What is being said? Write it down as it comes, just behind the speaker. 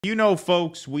You know,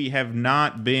 folks, we have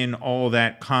not been all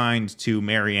that kind to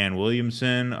Marianne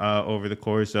Williamson over the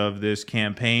course of this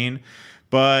campaign,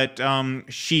 but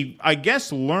she, I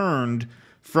guess, learned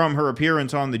from her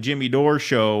appearance on the Jimmy Dore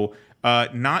show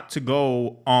not to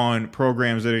go on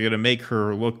programs that are going to make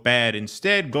her look bad.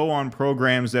 Instead, go on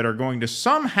programs that are going to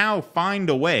somehow find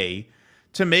a way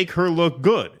to make her look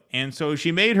good. And so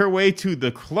she made her way to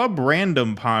the Club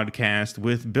Random podcast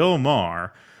with Bill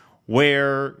Maher,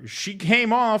 where she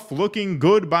came off looking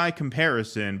good by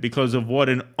comparison because of what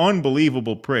an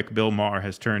unbelievable prick Bill Maher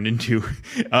has turned into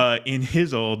in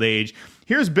his old age.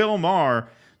 Here's Bill Maher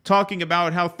talking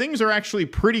about how things are actually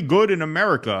pretty good in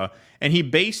America, and he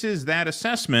bases that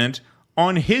assessment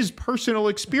on his personal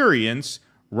experience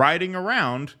riding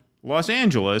around Los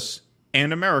Angeles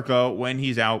and America when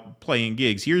he's out playing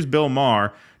gigs. Here's Bill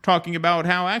Maher talking about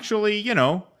how actually, you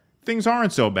know, things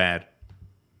aren't so bad.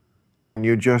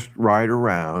 You just ride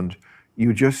around,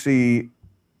 you just see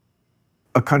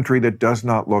a country that does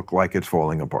not look like it's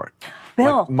falling apart.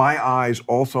 Bill. Like, my eyes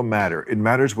also matter. It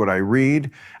matters what I read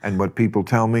and what people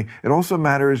tell me. It also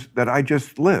matters that I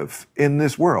just live in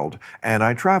this world and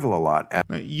I travel a lot.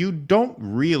 You don't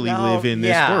really live in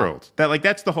this world.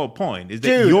 That's the whole point, is that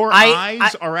Dude, your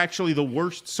eyes are actually the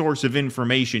worst source of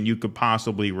information you could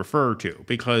possibly refer to,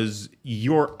 because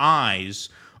your eyes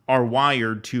are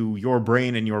wired to your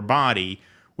brain and your body,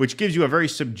 which gives you a very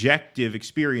subjective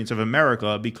experience of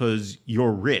America because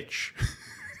you're rich.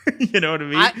 You know what I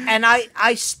mean?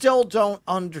 I still don't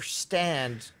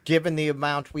understand, given the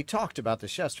amount, we talked about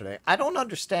this yesterday, I don't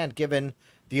understand, given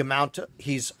the amount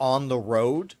he's on the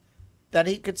road, that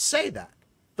he could say that.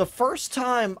 The first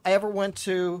time I ever went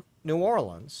to New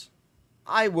Orleans,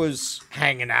 I was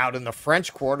hanging out in the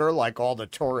French Quarter like all the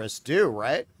tourists do,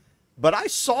 right? But I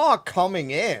saw coming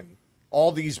in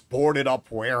all these boarded up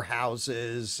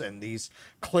warehouses and these,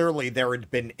 clearly there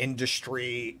had been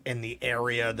industry in the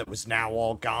area that was now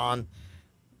all gone.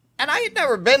 And I had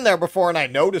never been there before, and I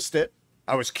noticed it.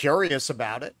 I was curious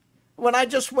about it. When I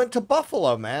just went to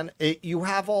Buffalo, man, you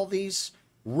have all these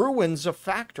ruins of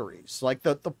factories, like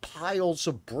the piles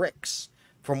of bricks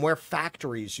from where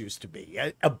factories used to be,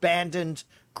 abandoned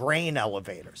grain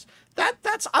elevators.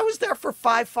 I was there for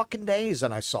 5 fucking days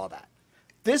and I saw that.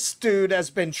 This dude has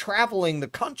been traveling the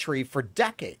country for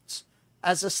decades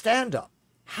as a stand-up.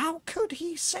 How could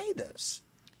he say this?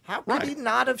 How could he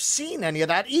not have seen any of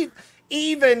that?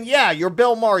 Even, yeah, you're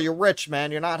Bill Maher, you're rich,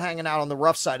 man. You're not hanging out on the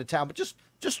rough side of town, but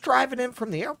just driving in from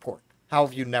the airport. How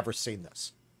have you never seen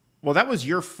this? Well, that was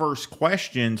your first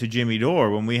question to Jimmy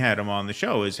Dore when we had him on the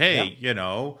show is, hey, you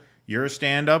know, you're a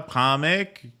stand-up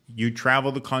comic. You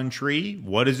travel the country.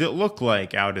 What does it look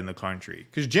like out in the country?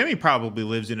 Because Jimmy probably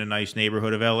lives in a nice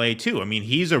neighborhood of L.A. too. I mean,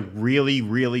 he's a really,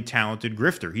 really talented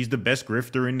grifter. He's the best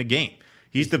grifter in the game.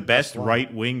 He's the best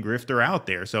right-wing grifter out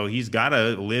there. So he's got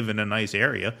to live in a nice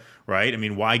area, right? I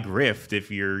mean, why grift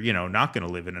if you're, you know, not going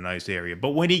to live in a nice area? But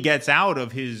when he gets out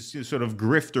of his sort of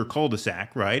grifter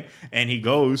cul-de-sac, right, and he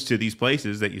goes to these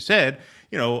places that you said,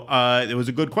 you know, there was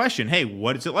a good question. Hey,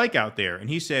 what is it like out there? And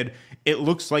he said, it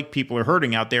looks like people are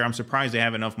hurting out there. I'm surprised they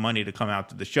have enough money to come out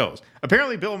to the shows.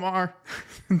 Apparently, Bill Maher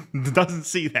doesn't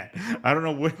see that. I don't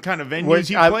know what kind of venues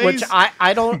he plays. Which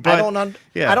I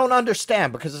don't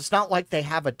understand, because it's not like they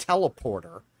have a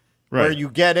teleporter where you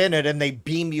get in it and they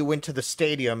beam you into the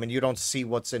stadium and you don't see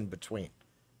what's in between.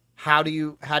 How do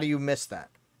you miss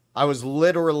that? I was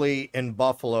literally in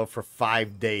Buffalo for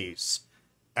 5 days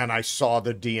and I saw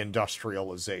the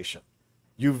deindustrialization.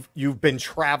 You've been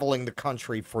traveling the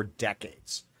country for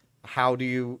decades. How do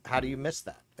you miss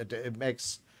that?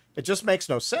 It just makes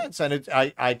no sense. And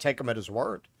I take him at his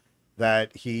word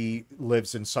that he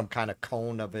lives in some kind of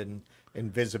cone of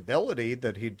invisibility,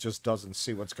 that he just doesn't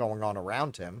see what's going on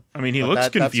around him. I mean, he looks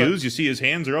confused. You see his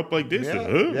hands are up like this.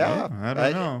 Yeah, I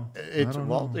don't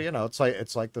know. You know,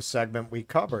 it's like the segment we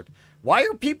covered. Why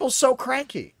are people so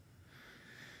cranky?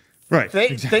 Right.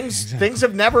 Things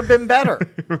have never been better.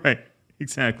 Right.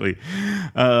 Exactly.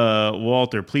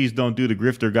 Walter, please don't do the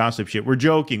grifter gossip shit. We're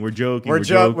joking. We're joking. We're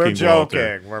joking.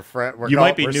 Walter. You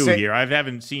might be new here. I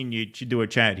haven't seen you do a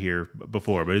chat here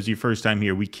before, but it's your first time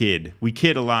here. We kid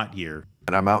a lot here.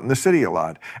 And I'm out in the city a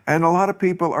lot. And a lot of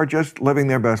people are just living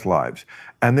their best lives.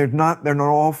 And they're not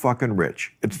all fucking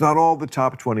rich. It's not all the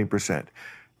top 20%.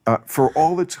 For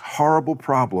all its horrible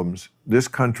problems, this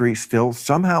country still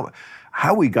somehow...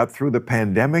 How we got through the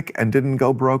pandemic and didn't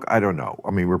go broke, I don't know.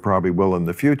 I mean, we probably will in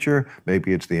the future.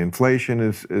 Maybe it's the inflation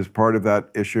is part of that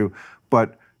issue.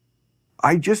 But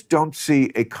I just don't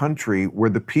see a country where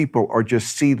the people are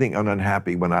just seething and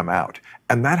unhappy when I'm out.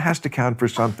 And that has to count for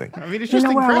something. I mean, it's just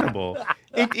incredible.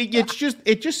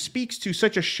 It just speaks to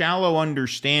such a shallow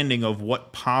understanding of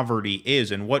what poverty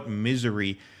is and what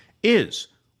misery is.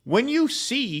 When you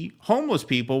see homeless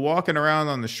people walking around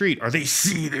on the street, are they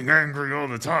seething angry all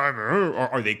the time? Or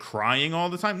are they crying all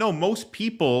the time? No, most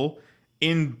people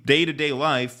in day-to-day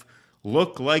life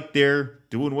look like they're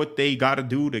doing what they got to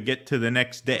do to get to the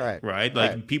next day, right?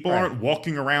 Like people aren't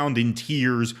walking around in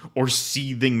tears or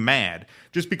seething mad.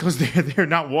 Just because they're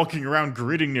not walking around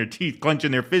gritting their teeth,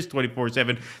 clenching their fist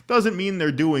 24/7 doesn't mean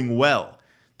they're doing well.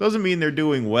 Doesn't mean they're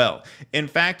doing well. In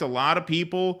fact, a lot of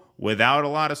people without a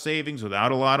lot of savings,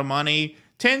 without a lot of money,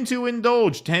 tend to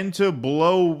indulge, tend to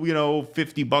blow,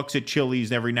 $50 at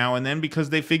Chili's every now and then because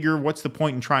they figure, what's the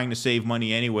point in trying to save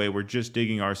money anyway? We're just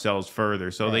digging ourselves further.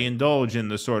 So they indulge in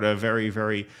the sort of very,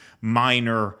 very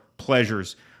minor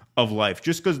pleasures of life.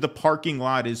 Just because the parking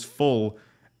lot is full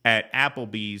at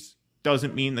Applebee's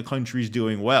doesn't mean the country's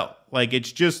doing well. Like,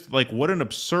 it's just like, what an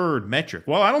absurd metric.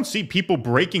 Well, I don't see people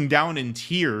breaking down in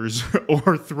tears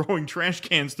or throwing trash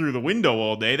cans through the window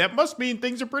all day. That must mean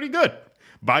things are pretty good.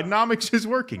 Bidenomics is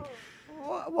working.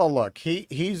 Well, look,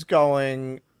 he's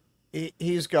going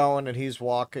and he's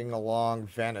walking along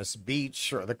Venice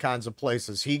Beach or the kinds of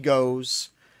places he goes,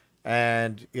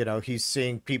 and he's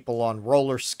seeing people on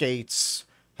roller skates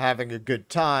having a good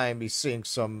time. He's seeing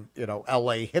some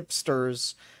LA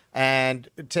hipsters, and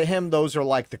to him those are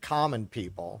like the common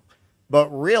people, but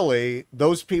really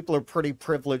those people are pretty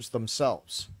privileged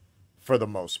themselves for the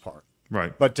most part.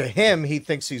 Right. But to him, he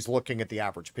thinks he's looking at the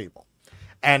average people.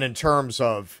 And in terms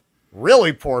of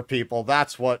really poor people,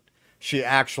 that's what she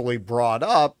actually brought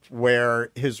up,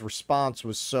 where his response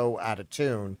was so out of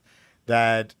tune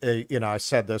that, I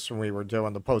said this when we were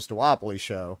doing the Post-Duopoly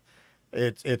show.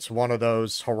 It's one of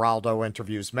those Geraldo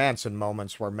interviews Manson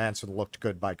moments where Manson looked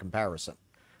good by comparison.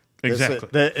 Exactly.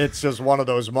 It's just one of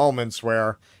those moments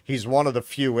where he's one of the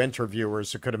few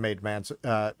interviewers who could have made Manson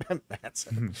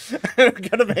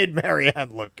could have made Marianne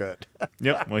look good.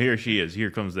 Yep. Well, here she is. Here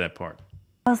comes that part.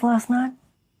 Last night,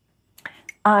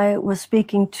 I was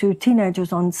speaking to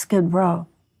teenagers on Skid Row.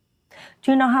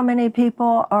 Do you know how many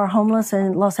people are homeless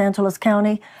in Los Angeles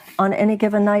County on any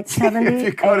given night? 70. If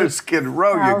you go to Skid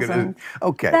Row, you're going to...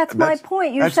 Okay. That's my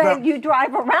point. You say you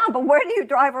drive around, but where do you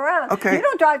drive around? Okay. You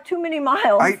don't drive too many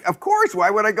miles. Of course.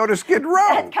 Why would I go to Skid Row?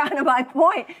 That's kind of my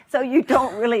point. So you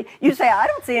don't really... You say, I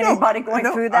don't see anybody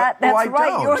going through that. That's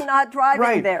right. You're not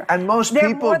driving there. And most They're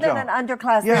people more don't. than an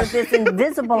underclass. Yes. They're this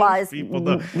invisibilized... People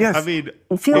don't. Yes. I mean,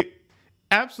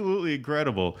 absolutely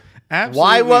incredible.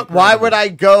 Why would I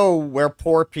go where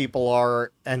poor people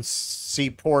are and see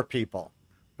poor people?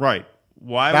 Right.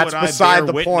 Why That's would beside I bear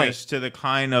the witness point. to the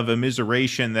kind of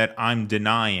emiseration that I'm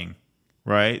denying,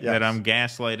 right? Yes. That I'm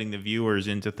gaslighting the viewers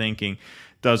into thinking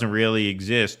doesn't really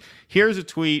exist. Here's a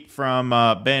tweet from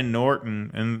Ben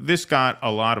Norton, and this got a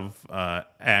lot of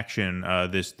action,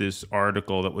 this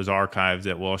article that was archived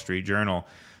at Wall Street Journal.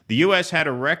 The U.S. had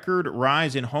a record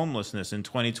rise in homelessness in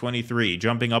 2023,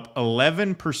 jumping up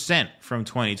 11% from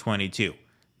 2022.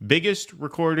 Biggest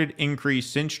recorded increase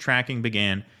since tracking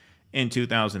began in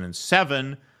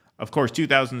 2007. Of course,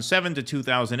 2007 to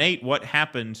 2008, what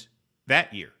happened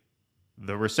that year?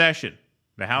 The recession,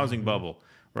 the housing bubble,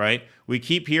 right? We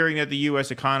keep hearing that the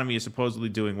U.S. economy is supposedly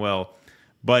doing well,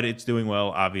 but it's doing well,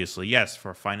 obviously, yes,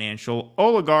 for financial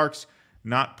oligarchs,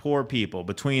 not poor people.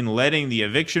 Between letting the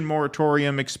eviction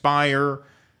moratorium expire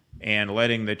and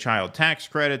letting the child tax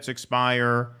credits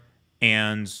expire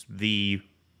and the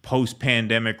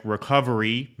post-pandemic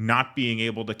recovery not being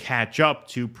able to catch up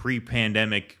to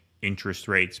pre-pandemic interest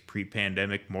rates,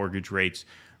 pre-pandemic mortgage rates,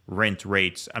 rent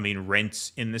rates. I mean,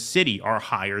 rents in the city are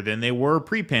higher than they were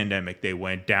pre-pandemic. They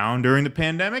went down during the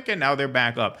pandemic and now they're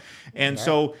back up. And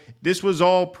so this was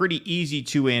all pretty easy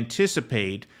to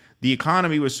anticipate. The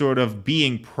economy was sort of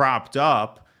being propped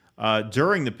up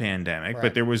during the pandemic,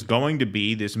 but there was going to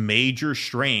be this major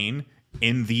strain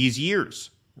in these years,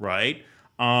 right?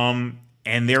 And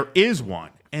there is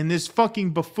one. And this fucking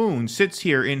buffoon sits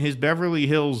here in his Beverly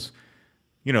Hills,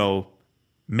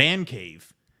 man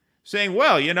cave saying,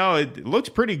 well, it looks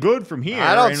pretty good from here.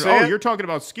 I don't see it. You're talking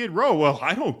about Skid Row. Well,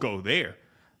 I don't go there.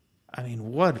 I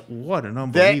mean, what an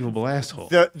unbelievable asshole.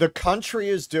 The country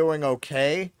is doing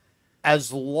okay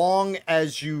as long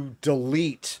as you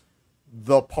delete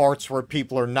the parts where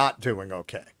people are not doing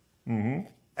okay. Mm-hmm.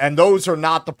 And those are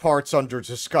not the parts under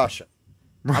discussion.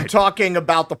 Right. I'm talking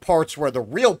about the parts where the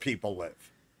real people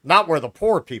live, not where the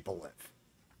poor people live.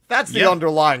 That's the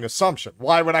underlying assumption.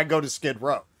 Why would I go to Skid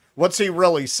Row? What's he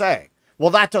really saying? Well,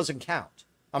 that doesn't count.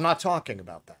 I'm not talking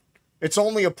about that. It's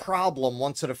only a problem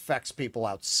once it affects people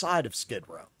outside of Skid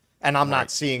Row. And I'm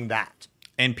not seeing that.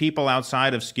 And people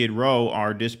outside of Skid Row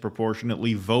are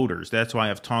disproportionately voters. That's why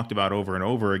I've talked about over and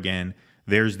over again,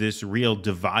 there's this real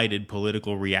divided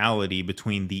political reality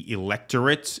between the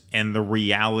electorates and the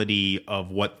reality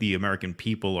of what the American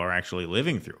people are actually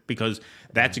living through. Because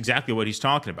that's exactly what he's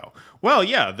talking about. Well,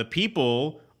 yeah, the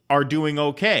people are doing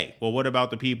okay. Well, what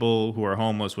about the people who are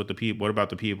homeless? What about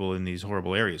the people in these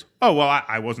horrible areas? Oh, well,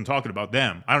 I wasn't talking about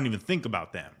them. I don't even think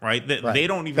about them, right? They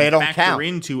don't even factor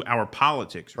into our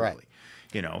politics, really. Right.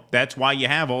 You know, that's why you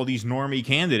have all these normie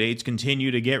candidates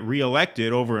continue to get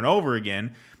reelected over and over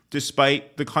again,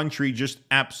 despite the country just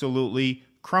absolutely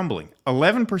crumbling.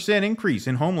 11% increase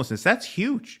in homelessness. That's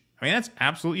huge. I mean, that's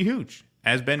absolutely huge.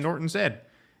 As Ben Norton said,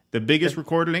 the biggest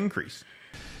recorded increase.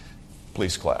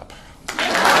 Please clap.